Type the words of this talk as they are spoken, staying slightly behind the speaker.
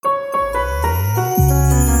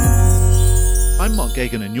Mark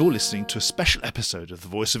Gagan, and you're listening to a special episode of the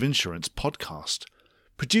Voice of Insurance podcast,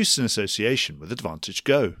 produced in association with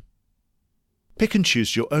AdvantageGo. Pick and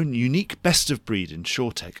choose your own unique best-of-breed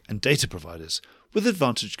insurtech and data providers with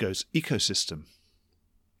AdvantageGo's ecosystem.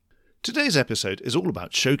 Today's episode is all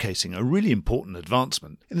about showcasing a really important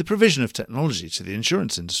advancement in the provision of technology to the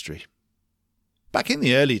insurance industry. Back in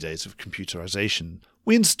the early days of computerization,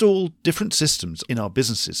 we installed different systems in our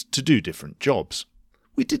businesses to do different jobs.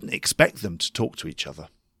 We didn't expect them to talk to each other.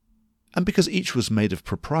 And because each was made of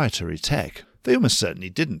proprietary tech, they almost certainly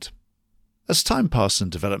didn't. As time passed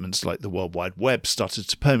and developments like the World Wide Web started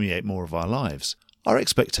to permeate more of our lives, our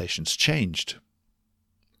expectations changed.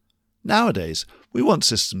 Nowadays, we want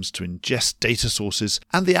systems to ingest data sources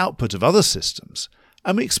and the output of other systems,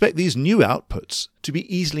 and we expect these new outputs to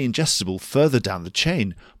be easily ingestible further down the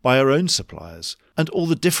chain by our own suppliers and all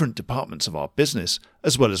the different departments of our business,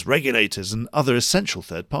 as well as regulators and other essential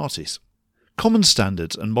third parties. Common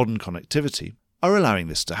standards and modern connectivity are allowing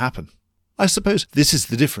this to happen. I suppose this is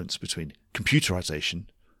the difference between computerization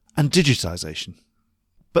and digitization.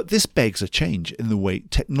 But this begs a change in the way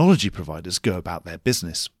technology providers go about their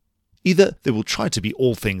business. Either they will try to be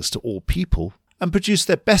all things to all people and produce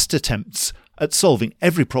their best attempts at solving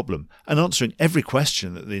every problem and answering every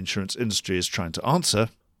question that the insurance industry is trying to answer,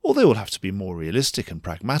 or they will have to be more realistic and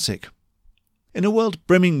pragmatic. In a world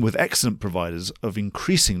brimming with excellent providers of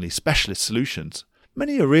increasingly specialist solutions,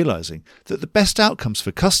 many are realizing that the best outcomes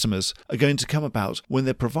for customers are going to come about when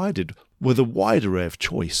they're provided with a wide array of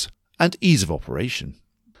choice and ease of operation.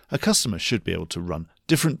 A customer should be able to run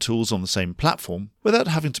different tools on the same platform without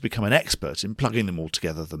having to become an expert in plugging them all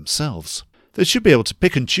together themselves. They should be able to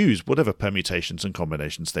pick and choose whatever permutations and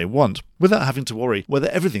combinations they want without having to worry whether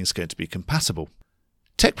everything's going to be compatible.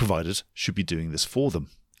 Tech providers should be doing this for them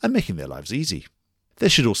and making their lives easy. There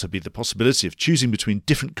should also be the possibility of choosing between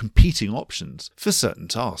different competing options for certain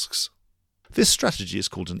tasks. This strategy is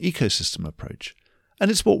called an ecosystem approach,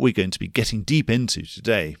 and it's what we're going to be getting deep into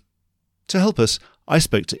today. To help us, I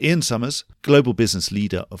spoke to Ian Summers, Global Business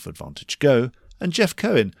Leader of AdvantageGo, and Jeff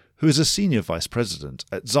Cohen, who is a Senior Vice President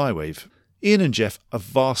at Zywave. Ian and Jeff are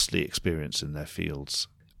vastly experienced in their fields.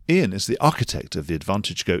 Ian is the architect of the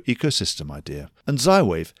AdvantageGo ecosystem idea, and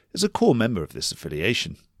Zywave is a core member of this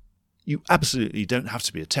affiliation. You absolutely don't have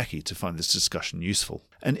to be a techie to find this discussion useful,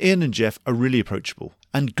 and Ian and Jeff are really approachable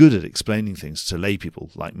and good at explaining things to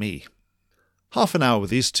laypeople like me. Half an hour with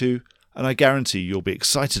these two, and I guarantee you'll be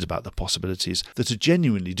excited about the possibilities that a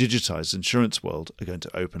genuinely digitized insurance world are going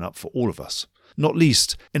to open up for all of us, not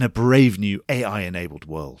least in a brave new AI-enabled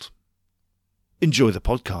world. Enjoy the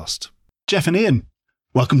podcast. Jeff and Ian,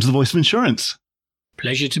 welcome to the Voice of Insurance.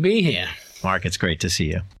 Pleasure to be here. Mark, it's great to see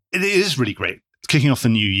you. It is really great. It's kicking off the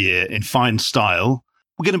new year in fine style.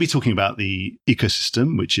 We're going to be talking about the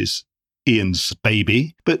ecosystem, which is Ian's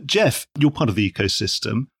baby. But Jeff, you're part of the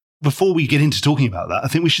ecosystem. Before we get into talking about that, I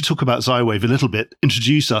think we should talk about Zywave a little bit.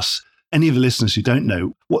 Introduce us, any of the listeners who don't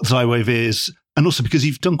know what Zywave is, and also because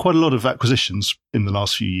you've done quite a lot of acquisitions in the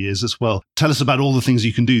last few years as well. Tell us about all the things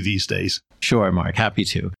you can do these days. Sure, Mark. Happy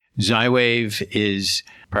to. Zywave is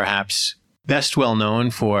perhaps best well known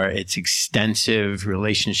for its extensive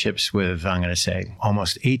relationships with, I'm going to say,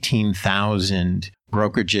 almost 18,000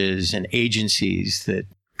 brokerages and agencies that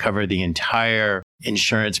cover the entire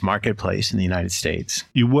insurance marketplace in the United States.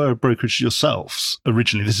 You were a brokerage yourselves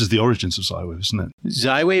originally. This is the origins of Zywave, isn't it?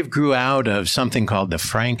 Zywave grew out of something called the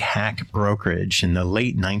Frank Hack Brokerage in the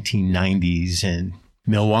late 1990s in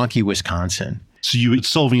Milwaukee, Wisconsin. So you were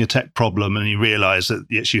solving a tech problem and you realized that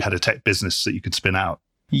yes, you had a tech business that you could spin out.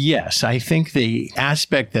 Yes, I think the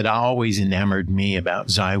aspect that always enamored me about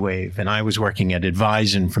Zywave, and I was working at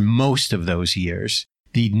Advisen for most of those years,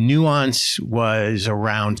 the nuance was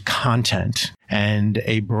around content, and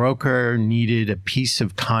a broker needed a piece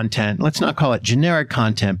of content. Let's not call it generic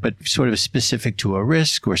content, but sort of specific to a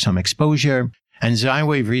risk or some exposure. And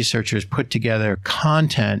Zywave researchers put together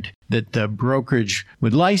content that the brokerage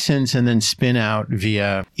would license and then spin out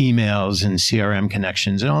via emails and CRM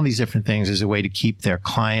connections and all these different things as a way to keep their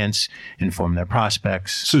clients, inform their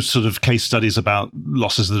prospects. So sort of case studies about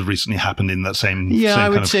losses that have recently happened in that same I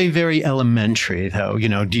would say very elementary, though. You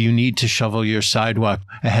know, do you need to shovel your sidewalk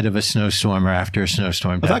ahead of a snowstorm or after a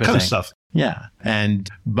snowstorm? That kind of stuff. Yeah. And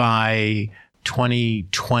by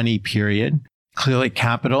 2020 period, Clearlake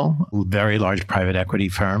Capital, a very large private equity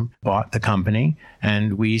firm, bought the company,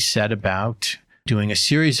 and we set about doing a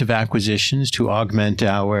series of acquisitions to augment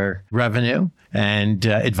our revenue. And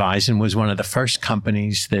Advisen was one of the first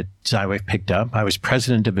companies that Zywave picked up. I was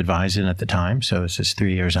president of Advisen at the time, so this is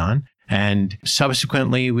 3 years on. And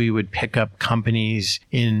subsequently, we would pick up companies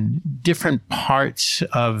in different parts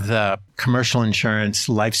of the commercial insurance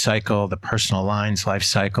life cycle, the personal lines life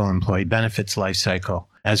cycle, employee benefits life cycle,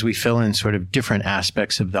 as we fill in sort of different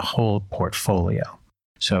aspects of the whole portfolio.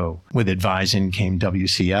 So with Advisen came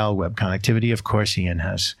WCL, Web Connectivity. Of course, Ian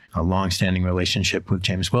has a long-standing relationship with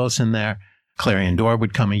James Wilson there. Clarion Door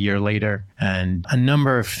would come a year later, and a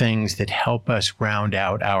number of things that help us round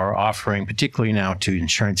out our offering, particularly now to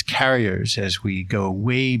insurance carriers as we go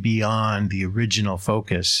way beyond the original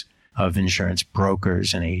focus of insurance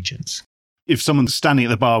brokers and agents. If someone's standing at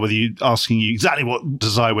the bar with you asking you exactly what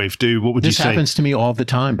does Zywave do, what would you say? This happens to me all the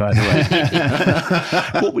time, by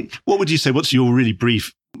the way. What would you say? What's your really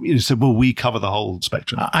brief? You said, well, we cover the whole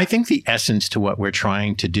spectrum. I think the essence to what we're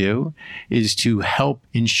trying to do is to help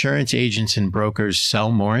insurance agents and brokers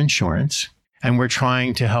sell more insurance. And we're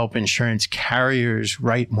trying to help insurance carriers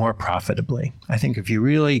write more profitably. I think if you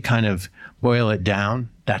really kind of boil it down,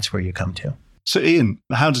 that's where you come to. So, Ian,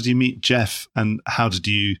 how did you meet Jeff, and how did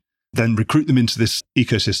you then recruit them into this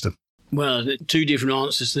ecosystem? Well, two different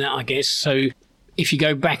answers to that, I guess. So if you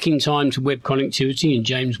go back in time to Web Connectivity and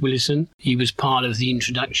James Willison, he was part of the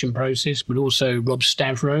introduction process, but also Rob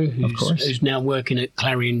Stavro, who's now working at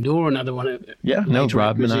Clarion Door, another one of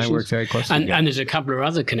Rob and I work very closely together. And there's a couple of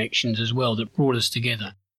other connections as well that brought us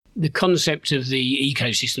together. The concept of the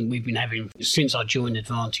ecosystem we've been having since I joined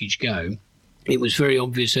AdvantageGo, it was very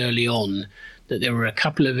obvious early on that there were a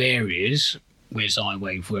couple of areas where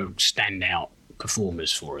Zywave were standout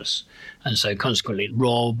performers for us. And so consequently,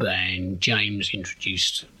 Rob and James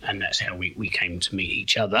introduced, and that's how we came to meet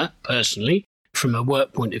each other personally. From a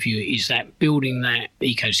work point of view, is that building that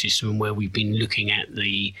ecosystem where we've been looking at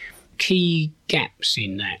the key gaps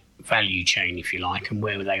in that value chain, if you like, and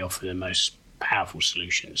where they offer the most powerful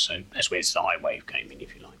solutions. So that's where Zywave came in,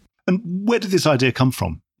 if you like. And where did this idea come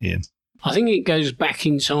from, Ian? I think it goes back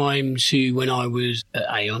in time to when I was at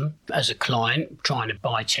Aon as a client trying to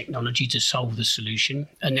buy technology to solve the solution.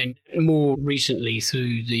 And then more recently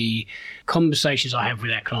through the conversations I have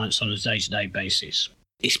with our clients on a day-to-day basis.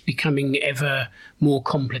 It's becoming ever more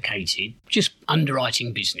complicated, just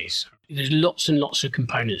underwriting business. There's lots and lots of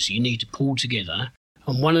components you need to pull together.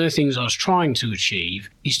 And one of the things I was trying to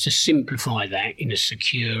achieve is to simplify that in a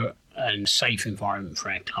secure and safe environment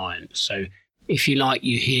for our clients. So if you like,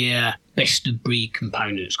 you hear best of breed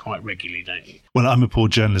components quite regularly, don't you? Well, I'm a poor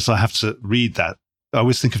journalist. I have to read that. I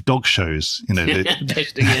always think of dog shows,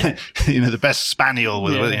 the best spaniel,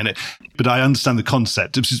 but I understand the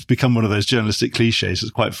concept. It's become one of those journalistic cliches.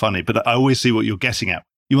 It's quite funny, but I always see what you're getting at.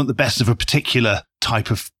 You want the best of a particular type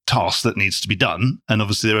of task that needs to be done. And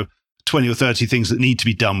obviously there are 20 or 30 things that need to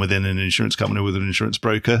be done within an insurance company or with an insurance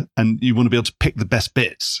broker. And you want to be able to pick the best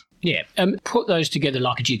bits. Yeah, put those together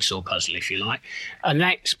like a jigsaw puzzle, if you like. And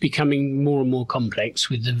that's becoming more and more complex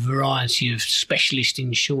with the variety of specialist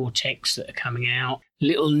insurtechs that are coming out,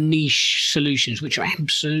 little niche solutions which are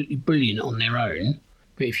absolutely brilliant on their own.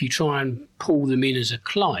 But if you try and pull them in as a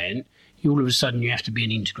client, all of a sudden you have to be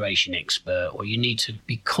an integration expert, or you need to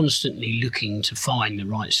be constantly looking to find the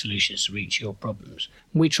right solutions to reach your problems.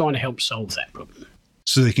 And we're trying to help solve that problem.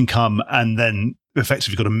 So they can come and then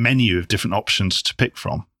effectively got a menu of different options to pick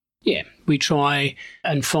from. Yeah, we try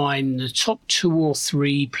and find the top 2 or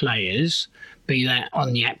 3 players, be that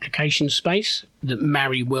on the application space, that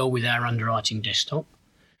marry well with our underwriting desktop,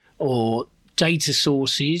 or data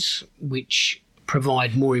sources which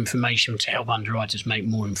provide more information to help underwriters make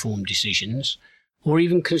more informed decisions, or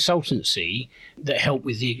even consultancy that help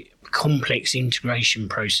with the complex integration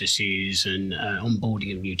processes and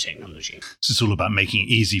onboarding of new technology. So it's all about making it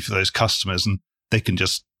easy for those customers, and they can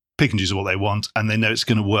just pick and choose what they want, and they know it's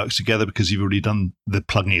going to work together because you've already done the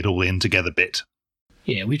plugging it all in together bit.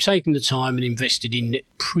 Yeah, we've taken the time and invested in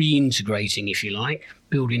pre-integrating, if you like,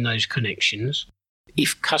 building those connections.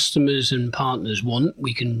 If customers and partners want,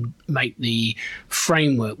 we can make the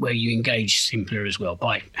framework where you engage simpler as well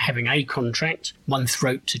by having a contract, one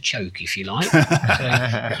throat to choke, if you like.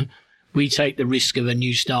 So we take the risk of a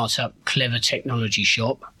new startup, clever technology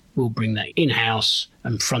shop. We'll bring that in-house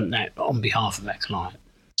and front that on behalf of our client.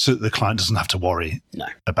 So the client doesn't have to worry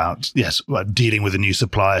about, dealing with a new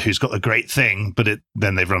supplier who's got a great thing, but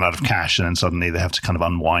then they've run out of cash and then suddenly they have to kind of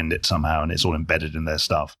unwind it somehow and it's all embedded in their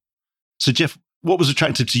stuff. So Jeff, what was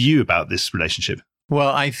attractive to you about this relationship? Well,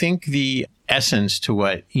 I think the essence to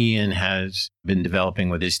what Ian has been developing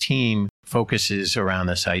with his team focuses around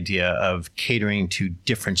this idea of catering to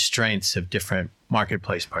different strengths of different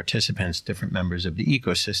marketplace participants, different members of the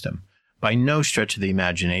ecosystem. By no stretch of the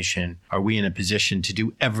imagination are we in a position to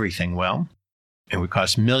do everything well. It would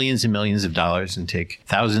cost millions and millions of dollars and take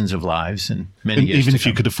thousands of lives and many years even to if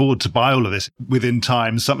you come. could afford to buy all of this within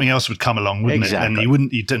time, something else would come along, wouldn't Exactly. it?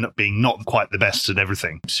 And you'd end up being not quite the best at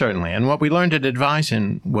everything. Certainly. And what we learned at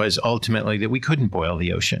Advisen was ultimately that we couldn't boil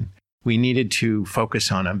the ocean. We needed to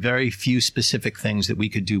focus on a very few specific things that we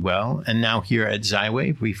could do well. And now here at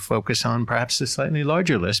Zywave, we focus on perhaps a slightly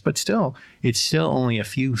larger list, but still, it's still only a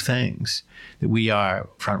few things that we are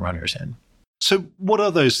front runners in. So what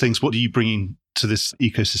are those things? What are you bringing to this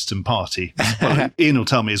ecosystem party? Well, Ian will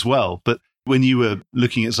tell me as well, but when you were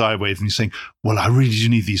looking at Zywave and you're saying, well, I really do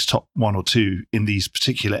need these top one or two in these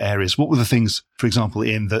particular areas, what were the things, for example,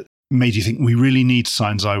 Ian, that made you think we really need to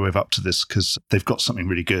sign Zywave up to this because they've got something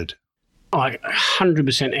really good? I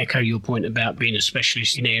 100% echo your point about being a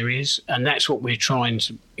specialist in areas, and that's what we're trying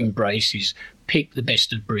to embrace is pick the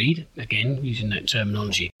best of breed, again, using that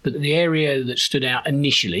terminology. But the area that stood out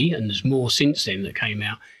initially, and there's more since then that came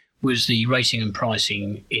out, was the rating and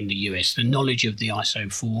pricing in the US, the knowledge of the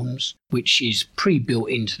ISO forms, which is pre-built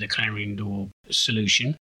into the Clarendon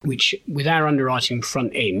solution, which with our underwriting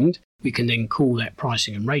front end, we can then call that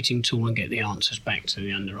pricing and rating tool and get the answers back to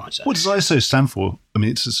the underwriter. What does ISO stand for? I mean,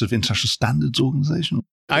 it's a sort of international standards organization.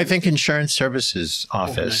 I think Insurance Services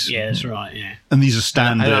Office. Yeah, that's right, yeah. And these are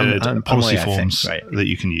standard policy I think, forms right. that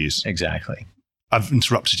you can use. Exactly. I've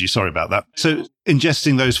interrupted you. Sorry about that. So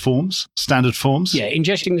ingesting those forms, standard forms? Yeah,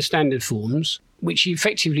 ingesting the standard forms, which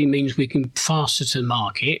effectively means we can faster to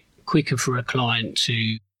market, quicker for a client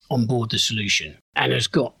to onboard the solution, and has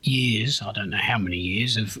got years, I don't know how many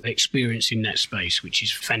years, of experience in that space, which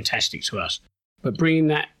is fantastic to us. But bringing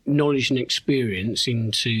that knowledge and experience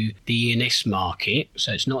into the E&S market,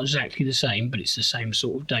 so it's not exactly the same, but it's the same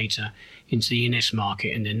sort of data into the E&S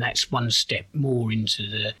market, and then that's one step more into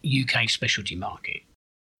the UK specialty market.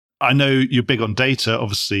 I know you're big on data.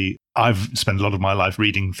 Obviously, I've spent a lot of my life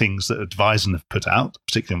reading things that Advisen have put out,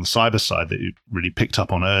 particularly on the cyber side that you really picked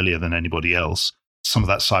up on earlier than anybody else. Some of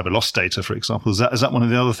that cyber loss data, for example, is that one of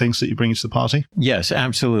the other things that you bring into the party? Yes,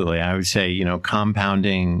 absolutely. I would say,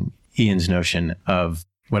 compounding Ian's notion of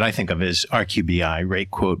what I think of as RQBI,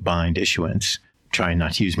 rate, quote, bind, issuance. Trying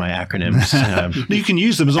not to use my acronyms. You can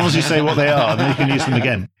use them as long as you say what they are, then you can use them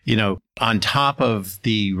again. On top of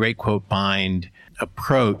the rate, quote, bind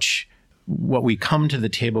approach, what we come to the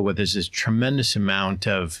table with is this tremendous amount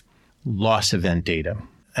of loss event data.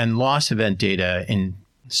 And loss event data in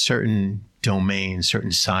certain domains,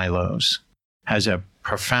 certain silos, has a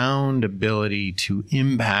profound ability to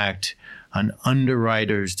impact an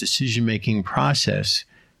underwriter's decision-making process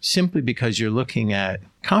simply because you're looking at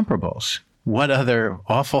comparables. What other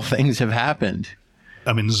awful things have happened?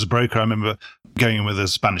 I mean, as a broker, I remember going in with a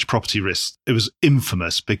Spanish property risk. It was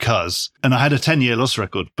infamous because, and I had a 10-year loss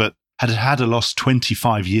record, but had a loss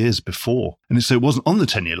 25 years before. And so it wasn't on the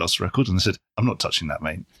 10-year loss record. And I said, I'm not touching that,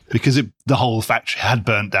 mate, because the whole factory had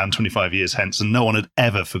burnt down 25 years hence and no one had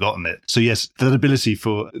ever forgotten it. So yes, that ability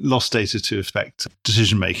for loss data to affect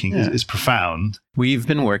decision-making is profound. We've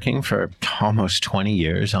been working for almost 20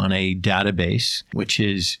 years on a database, which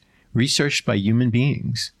is researched by human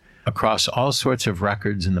beings across all sorts of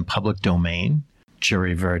records in the public domain,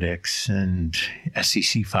 jury verdicts and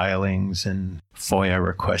SEC filings and FOIA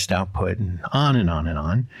request output and on and on and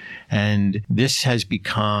on. And this has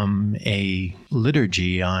become a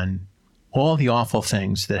liturgy on all the awful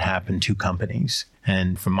things that happen to companies.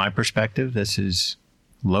 And from my perspective, this is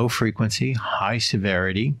low frequency, high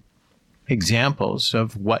severity examples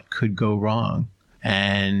of what could go wrong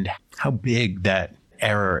and how big that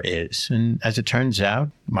error is. And as it turns out,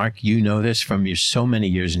 Mark, you know this from your so many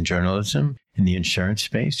years in journalism, in the insurance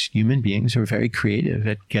space, human beings are very creative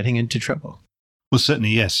at getting into trouble. Well, certainly,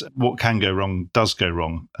 yes. What can go wrong does go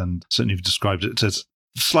wrong. And certainly you've described it as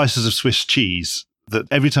slices of Swiss cheese, that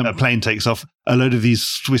every time a plane takes off, a load of these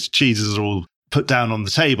Swiss cheeses are all put down on the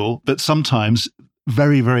table. But sometimes,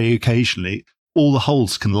 very, very occasionally, all the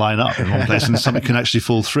holes can line up in one place and something can actually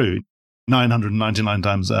fall through. 999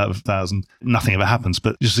 times out of 1,000, nothing ever happens.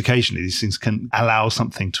 But just occasionally, these things can allow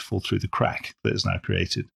something to fall through the crack that is now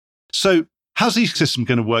created. So how's the ecosystem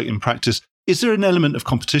going to work in practice? Is there an element of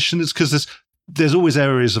competition? It's because there's always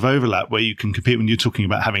areas of overlap where you can compete when you're talking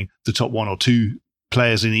about having the top one or two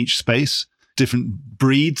players in each space, different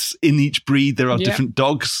breeds. In each breed, there are different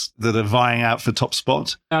dogs that are vying out for top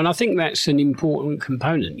spot. And I think that's an important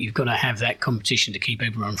component. You've got to have that competition to keep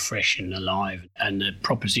everyone fresh and alive and the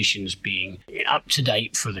propositions being up to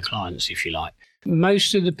date for the clients, if you like.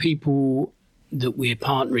 Most of the people that we're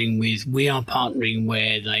partnering with, we are partnering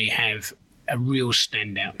where they have a real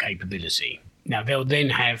standout capability. Now, they'll then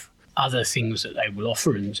have other things that they will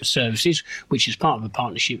offer and services, which is part of the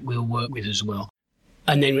partnership we'll work with as well.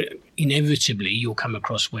 And then inevitably you'll come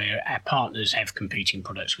across where our partners have competing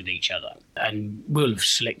products with each other. And we'll have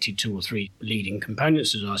selected 2 or 3 leading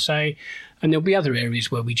components, as I say. And there'll be other areas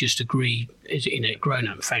where we just agree in a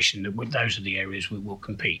grown-up fashion that those are the areas we will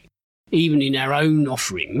compete. Even in our own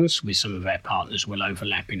offerings with some of our partners, we'll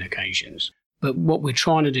overlap in occasions. But what we're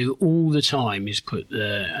trying to do all the time is put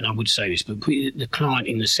and I would say this, but put the client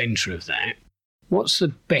in the centre of that. What's the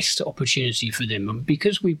best opportunity for them? And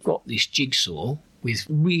because we've got this jigsaw with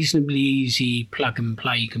reasonably easy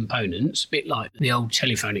plug-and-play components, a bit like the old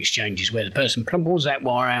telephone exchanges where the person pulls that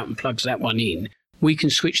wire out and plugs that one in, we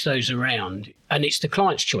can switch those around. And it's the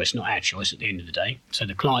client's choice, not our choice at the end of the day. So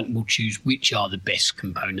the client will choose which are the best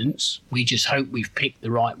components. We just hope we've picked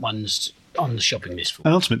the right ones on the shopping list for.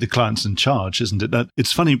 And ultimately, the client's in charge, isn't it?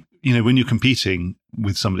 It's funny, when you're competing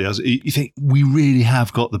with somebody else, you think, we really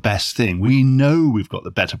have got the best thing. We know we've got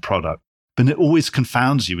the better product. But it always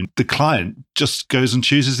confounds you. And the client just goes and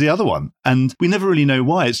chooses the other one. And we never really know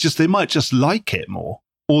why. It's just they might just like it more.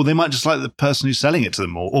 Or they might just like the person who's selling it to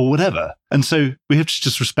them more, or whatever. And so we have to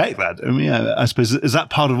just respect that. I mean, I suppose, is that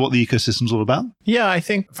part of what the ecosystem's all about? Yeah, I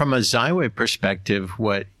think from a Zywave perspective,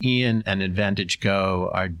 what Ian and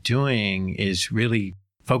AdvantageGo are doing is really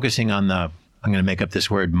focusing on I'm going to make up this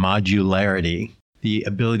word, modularity, the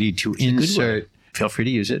ability to insert, feel free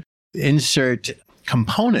to use it, insert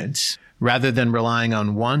components rather than relying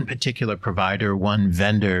on one particular provider, one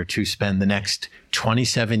vendor to spend the next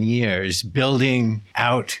 27 years building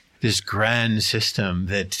out this grand system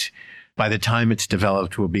that by the time it's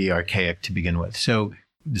developed will be archaic to begin with. So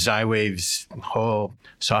Zywave's whole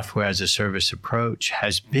software as a service approach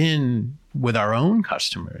has been with our own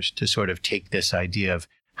customers to sort of take this idea of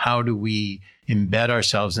how do we embed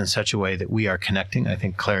ourselves in such a way that we are connecting. I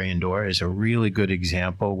think Clarion Door is a really good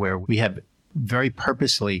example where we have very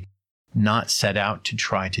purposely not set out to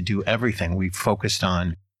try to do everything. We've focused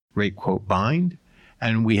on rate quote bind,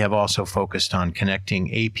 and we have also focused on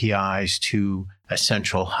connecting APIs to a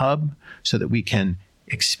central hub so that we can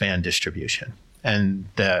expand distribution. And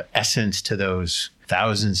the essence to those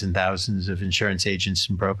thousands and thousands of insurance agents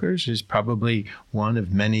and brokers is probably one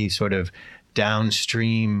of many sort of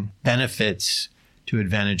downstream benefits to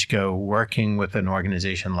AdvantageGo working with an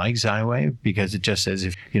organization like Zywave, because it just says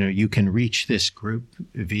if you can reach this group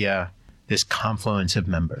via this confluence of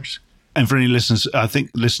members. And for any listeners, I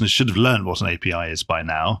think listeners should have learned what an API is by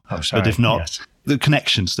now. Oh, sorry. But if not, yes. The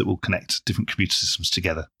connections that will connect different computer systems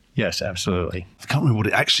together. Yes, absolutely. I can't remember what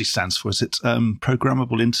it actually stands for. It's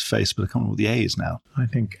programmable interface, but I can't remember what the A is now. I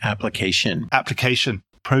think application. Application.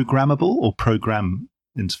 Programmable or program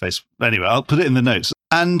interface. Anyway, I'll put it in the notes.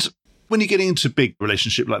 And when you're getting into a big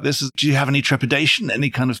relationship like this, do you have any trepidation, any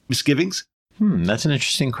kind of misgivings? That's an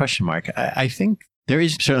interesting question, Mark. I think there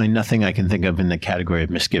is certainly nothing I can think of in the category of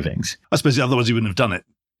misgivings. I suppose otherwise you wouldn't have done it.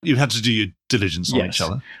 You had to do your diligence on Yes. each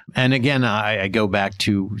other. And again, I go back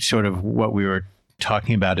to sort of what we were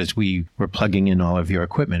talking about as we were plugging in all of your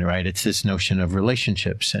equipment, right? It's this notion of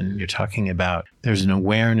relationships. And you're talking about there's an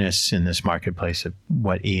awareness in this marketplace of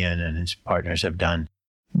what Ian and his partners have done.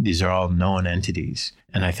 These are all known entities.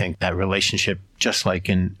 And I think that relationship, just like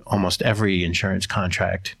in almost every insurance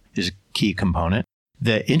contract, is a key component.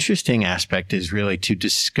 The interesting aspect is really to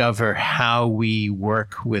discover how we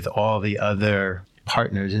work with all the other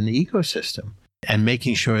partners in the ecosystem and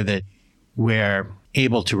making sure that we're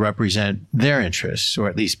able to represent their interests, or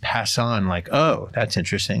at least pass on like, oh, that's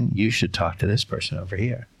interesting. You should talk to this person over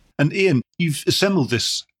here. And Ian, you've assembled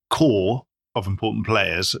this core of important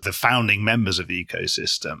players, the founding members of the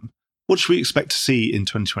ecosystem. What should we expect to see in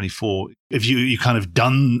 2024? Have you kind of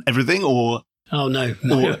done everything, or Oh, no.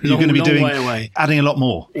 you're going to be adding a lot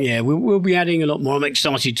more? Yeah, we'll be adding a lot more. I'm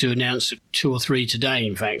excited to announce 2 or 3 today,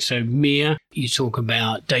 in fact. So Mia, you talk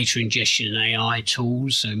about data ingestion and AI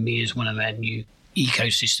tools. So Mia is one of our new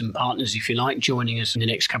ecosystem partners, if you like, joining us in the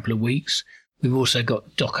next couple of weeks. We've also got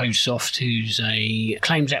DocoSoft, who's a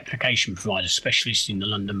claims application provider, specialist in the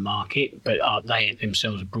London market, but they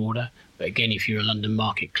themselves are broader. But again, if you're a London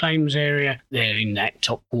market claims area, they're in that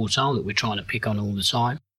top quartile that we're trying to pick on all the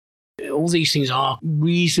time. All these things are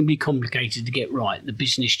reasonably complicated to get right, the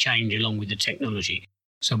business change along with the technology.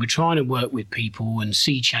 So we're trying to work with people, and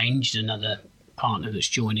Sea Change is another partner that's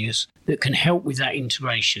joining us that can help with that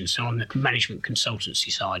integration. So on the management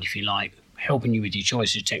consultancy side, if you like, helping you with your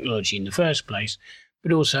choice of technology in the first place,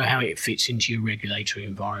 but also how it fits into your regulatory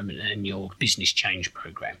environment and your business change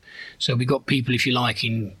program. So we've got people, if you like,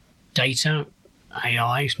 in data,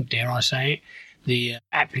 AI, dare I say it, the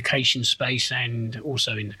application space, and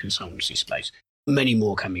also in the consultancy space. Many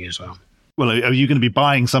more coming as well. Well, are you going to be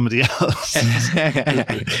buying somebody else?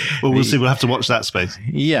 Well, we'll see. We'll have to watch that space.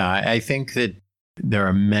 Yeah, I think that There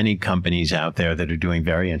are many companies out there that are doing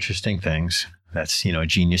very interesting things. That's, a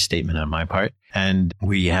genius statement on my part. And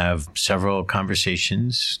we have several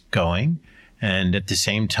conversations going. And at the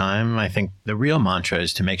same time, I think the real mantra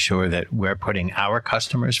is to make sure that we're putting our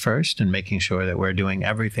customers first and making sure that we're doing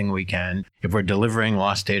everything we can. If we're delivering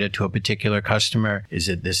loss data to a particular customer, is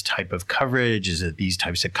it this type of coverage? Is it these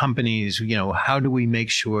types of companies? How do we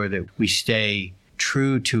make sure that we stay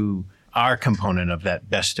true to our component of that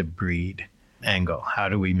best of breed angle? How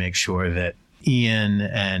do we make sure that Ian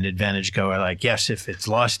and AdvantageGo are like, yes, if it's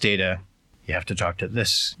loss data, you have to talk to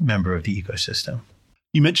this member of the ecosystem.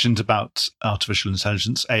 You mentioned about artificial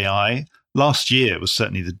intelligence, AI. Last year was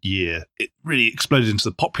certainly the year it really exploded into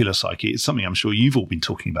the popular psyche. It's something I'm sure you've all been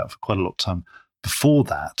talking about for quite a lot of time before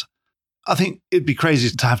that. I think it'd be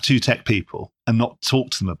crazy to have two tech people and not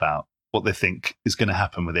talk to them about what they think is going to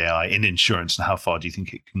happen with AI in insurance and how far do you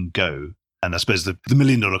think it can go? And I suppose the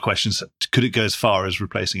million-dollar question is, could it go as far as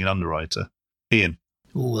replacing an underwriter? Ian?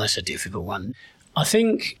 Oh, that's a difficult one. I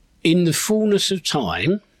think in the fullness of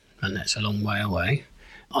time, and that's a long way away,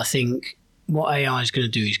 I think what AI is going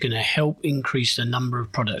to do is going to help increase the number of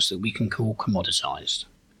products that we can call commoditized.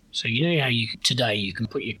 So how today you can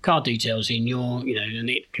put your card details in and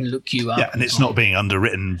it can look you up. Yeah, and it's not being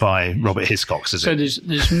underwritten by Robert Hiscox, is it? So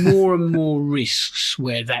there's more and more risks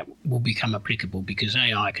where that will become applicable because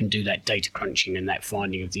AI can do that data crunching and that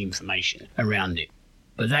finding of the information around it.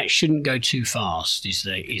 But that shouldn't go too fast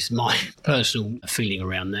is my personal feeling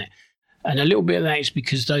around that. And a little bit of that is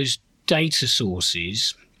because those data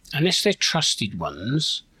sources, unless they're trusted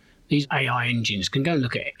ones, these AI engines can go and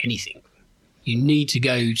look at anything. You need to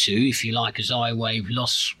go to, if you like, a Zywave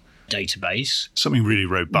loss database. Something really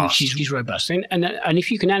robust. Which is robust. And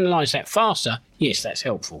if you can analyse that faster, yes, that's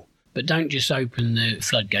helpful. But don't just open the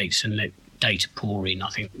floodgates and let data pour in. I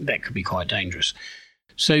think that could be quite dangerous.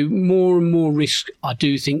 So more and more risk, I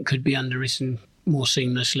do think, could be underwritten more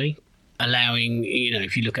seamlessly, allowing,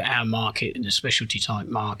 if you look at our market and the specialty type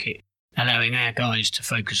market, allowing our guys to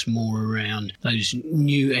focus more around those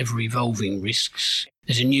new, ever-evolving risks.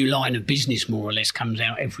 There's a new line of business, more or less, comes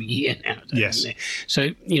out every year now. Yes. So,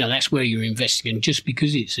 that's where you're investing. And just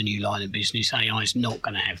because it's a new line of business, AI is not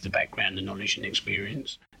going to have the background, the knowledge and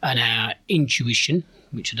experience. And our intuition,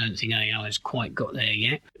 which I don't think AI has quite got there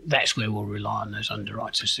yet, that's where we'll rely on those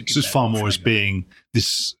underwriters to give. So it's far more as being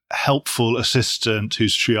this helpful assistant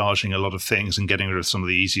who's triaging a lot of things and getting rid of some of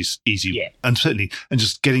the easy, yeah. and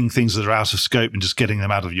just getting things that are out of scope and just getting them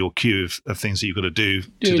out of your queue of things that you've got to do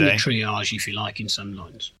Doing today. The triage, if you like, in some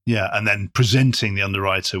lines. Yeah, and then presenting the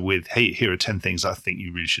underwriter with, hey, here are 10 things I think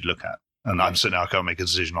you really should look at. And I'm certain I can't make a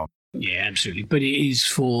decision on. Yeah, absolutely. But it is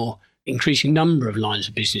for increasing number of lines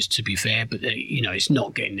of business, to be fair, but it's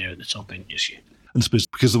not getting there at the top end just yet. And I suppose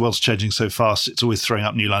because the world's changing so fast, it's always throwing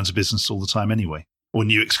up new lines of business all the time anyway, or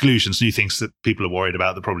new exclusions, new things that people are worried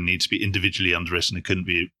about that probably need to be individually underwritten and couldn't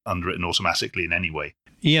be underwritten automatically in any way.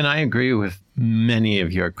 Ian, I agree with many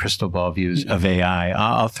of your crystal ball views of AI.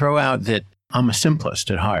 I'll throw out that I'm a simplist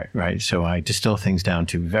at heart, right? So I distill things down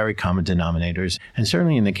to very common denominators. And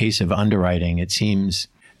certainly in the case of underwriting, it seems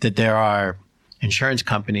that there are insurance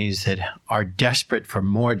companies that are desperate for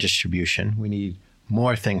more distribution. We need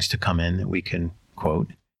more things to come in that we can quote.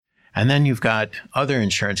 And then you've got other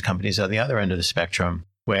insurance companies on the other end of the spectrum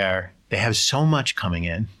where they have so much coming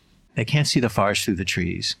in, they can't see the forest through the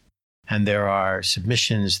trees. And there are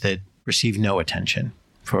submissions that receive no attention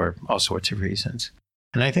for all sorts of reasons.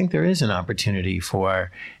 And I think there is an opportunity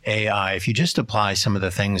for AI. If you just apply some of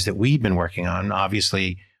the things that we've been working on,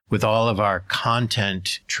 obviously with all of our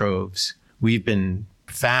content troves, we've been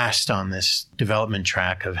fast on this development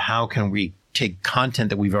track of how can we take content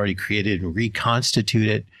that we've already created and reconstitute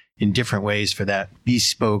it in different ways for that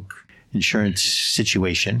bespoke insurance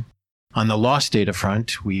situation. On the loss data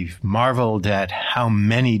front, we've marveled at how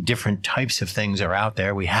many different types of things are out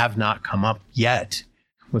there. We have not come up yet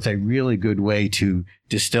with a really good way to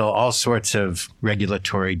distill all sorts of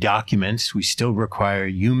regulatory documents. We still require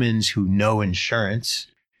humans who know insurance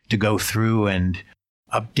to go through and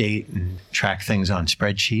update and track things on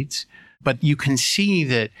spreadsheets. But you can see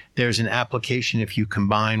that there's an application if you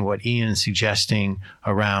combine what Ian's suggesting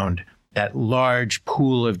around that large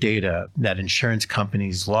pool of data, that insurance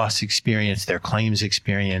companies' loss experience, their claims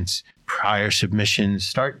experience, prior submissions,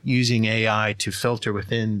 start using AI to filter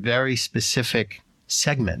within very specific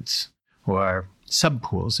segments or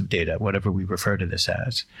subpools of data, whatever we refer to this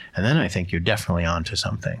as. And then I think you're definitely onto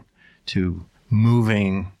something to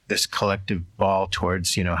moving this collective ball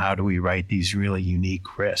towards, how do we write these really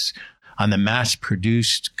unique risks? on the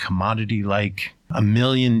mass-produced commodity, like 1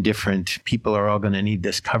 million different people are all going to need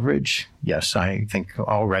this coverage. Yes, I think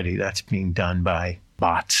already that's being done by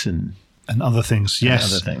bots and other things. Yes.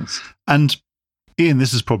 And other things. And Ian,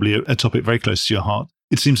 this is probably a topic very close to your heart.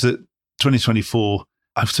 It seems that 2024,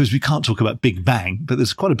 I suppose we can't talk about Big Bang, but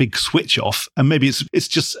there's quite a big switch off. And maybe it's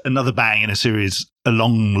just another bang in a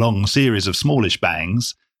long series of smallish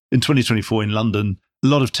bangs. In 2024 in London, a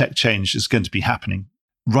lot of tech change is going to be happening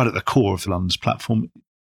right at the core of the London's platform.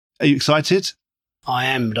 Are you excited? I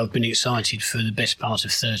am, but I've been excited for the best part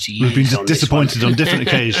of 30 years. We've been disappointed on different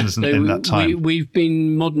occasions in that time. We've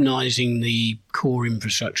been modernising the core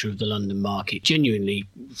infrastructure of the London market genuinely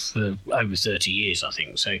for over 30 years, I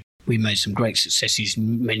think. So we made some great successes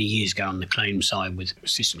many years ago on the claim side with a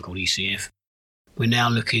system called ECF. We're now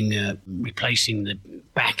looking at replacing the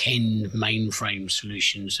back-end mainframe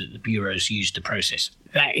solutions that the bureaus use to process.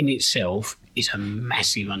 That in itself is a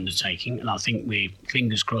massive undertaking, and I think we're,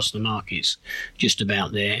 fingers crossed, the market's just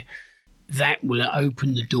about there. That will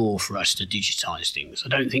open the door for us to digitise things. I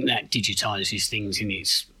don't think that digitises things in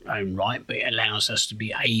its own right, but it allows us to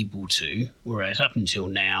be able to, whereas up until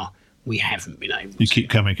now, we haven't been able to. You keep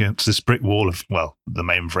coming against this brick wall of, well, the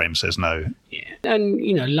mainframe says no. Yeah. And,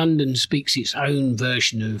 London speaks its own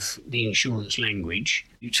version of the insurance language.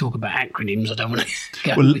 You talk about acronyms, I don't want to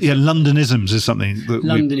go Londonisms is something that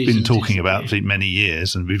we've been talking about for many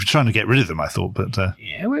years, and we've been trying to get rid of them, I thought. But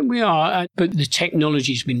yeah, we are. But the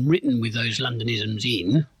technology's been written with those Londonisms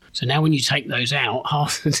in. So now when you take those out,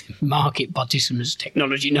 half of the market participants'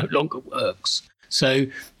 technology no longer works. So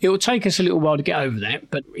it will take us a little while to get over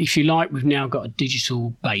that. But if you like, we've now got a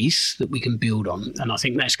digital base that we can build on. And I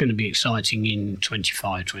think that's going to be exciting in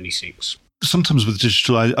 25, 26. Sometimes with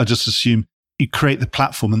digital, I just assume you create the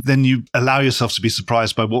platform and then you allow yourself to be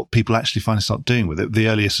surprised by what people actually finally start doing with it. The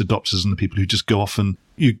earliest adopters and the people who just go off, and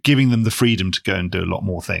you're giving them the freedom to go and do a lot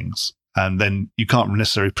more things. And then you can't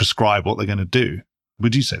necessarily prescribe what they're going to do.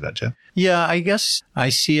 Would you say that, Jeff? Yeah, I guess I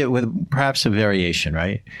see it with perhaps a variation,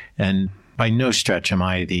 right? And by no stretch am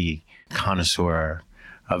I the connoisseur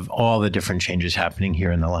of all the different changes happening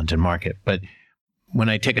here in the London market. But when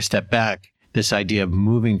I take a step back, this idea of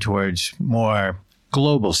moving towards more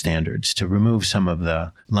global standards to remove some of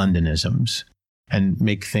the Londonisms and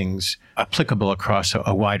make things applicable across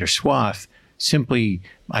a wider swath simply,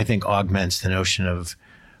 I think, augments the notion of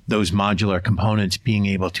those modular components being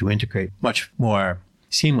able to integrate much more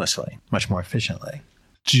seamlessly, much more efficiently.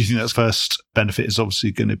 Do you think that first benefit is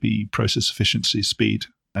obviously going to be process efficiency, speed,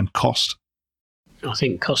 and cost? I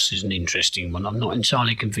think cost is an interesting one. I'm not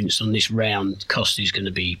entirely convinced on this round cost is going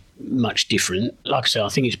to be much different. Like I said, I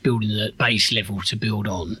think it's building the base level to build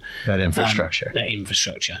on. That infrastructure.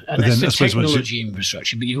 And that's the technology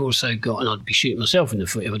infrastructure. But you've also got, and I'd be shooting myself in the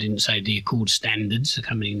foot if I didn't say the Accord standards are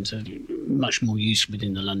coming into much more use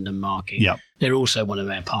within the London market. Yeah. They're also one of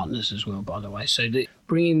our partners as well, by the way. So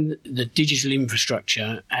bringing the digital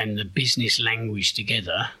infrastructure and the business language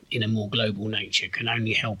together in a more global nature can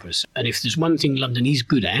only help us. And if there's one thing London is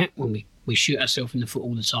good at, when we shoot ourselves in the foot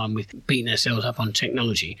all the time with beating ourselves up on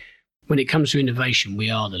technology, when it comes to innovation,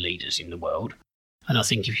 we are the leaders in the world. And I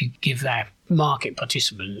think if you give our market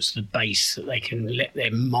participants the base that they can let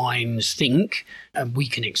their minds think and we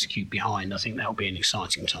can execute behind, I think that'll be an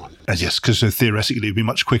exciting time. Yes, because theoretically it'd be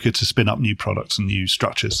much quicker to spin up new products and new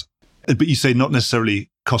structures. But you say not necessarily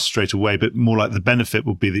cost straight away, but more like the benefit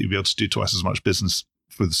will be that you'll be able to do twice as much business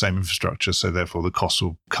with the same infrastructure, so therefore the costs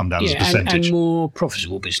will come down as a percentage. And more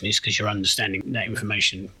profitable business because you're understanding that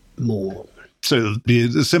information more. So it'll be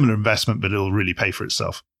a similar investment, but it'll really pay for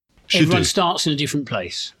itself. Everyone starts in a different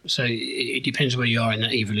place. So it depends where you are in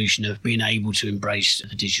that evolution of being able to embrace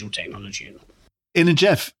the digital technology. Ian and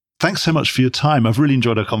Jeff, thanks so much for your time. I've really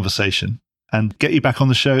enjoyed our conversation and get you back on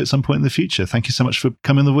the show at some point in the future. Thank you so much for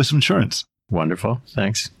coming on The Voice of Insurance. Wonderful.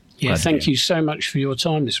 Thanks. Yeah, thank you so much for your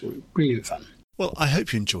time. This was brilliant fun. Well, I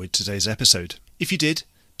hope you enjoyed today's episode. If you did,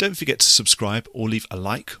 don't forget to subscribe or leave a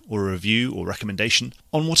like or a review or recommendation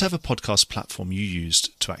on whatever podcast platform you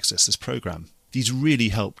used to access this program. These really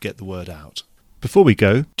help get the word out. Before we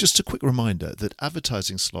go, just a quick reminder that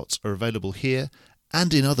advertising slots are available here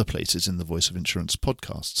and in other places in the Voice of Insurance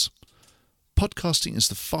podcasts. Podcasting is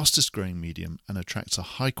the fastest growing medium and attracts a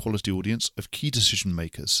high quality audience of key decision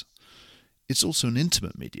makers. It's also an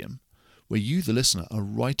intimate medium where you, the listener, are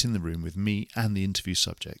right in the room with me and the interview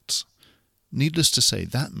subjects. Needless to say,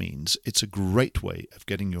 that means it's a great way of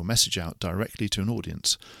getting your message out directly to an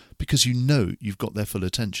audience because you know you've got their full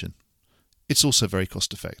attention. It's also very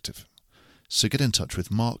cost effective. So get in touch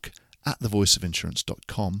with Mark at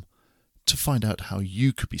thevoiceofinsurance.com to find out how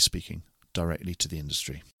you could be speaking directly to the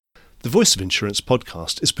industry. The Voice of Insurance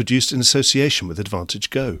podcast is produced in association with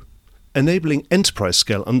AdvantageGo, enabling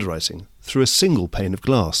enterprise-scale underwriting through a single pane of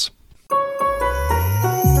glass.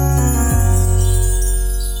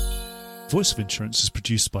 Voice of Insurance is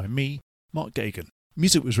produced by me, Mark Gagan.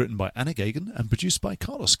 Music was written by Anna Gagan and produced by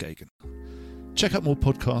Carlos Gagan. Check out more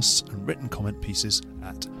podcasts and written comment pieces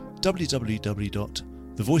at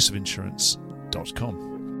www.thevoiceofinsurance.com.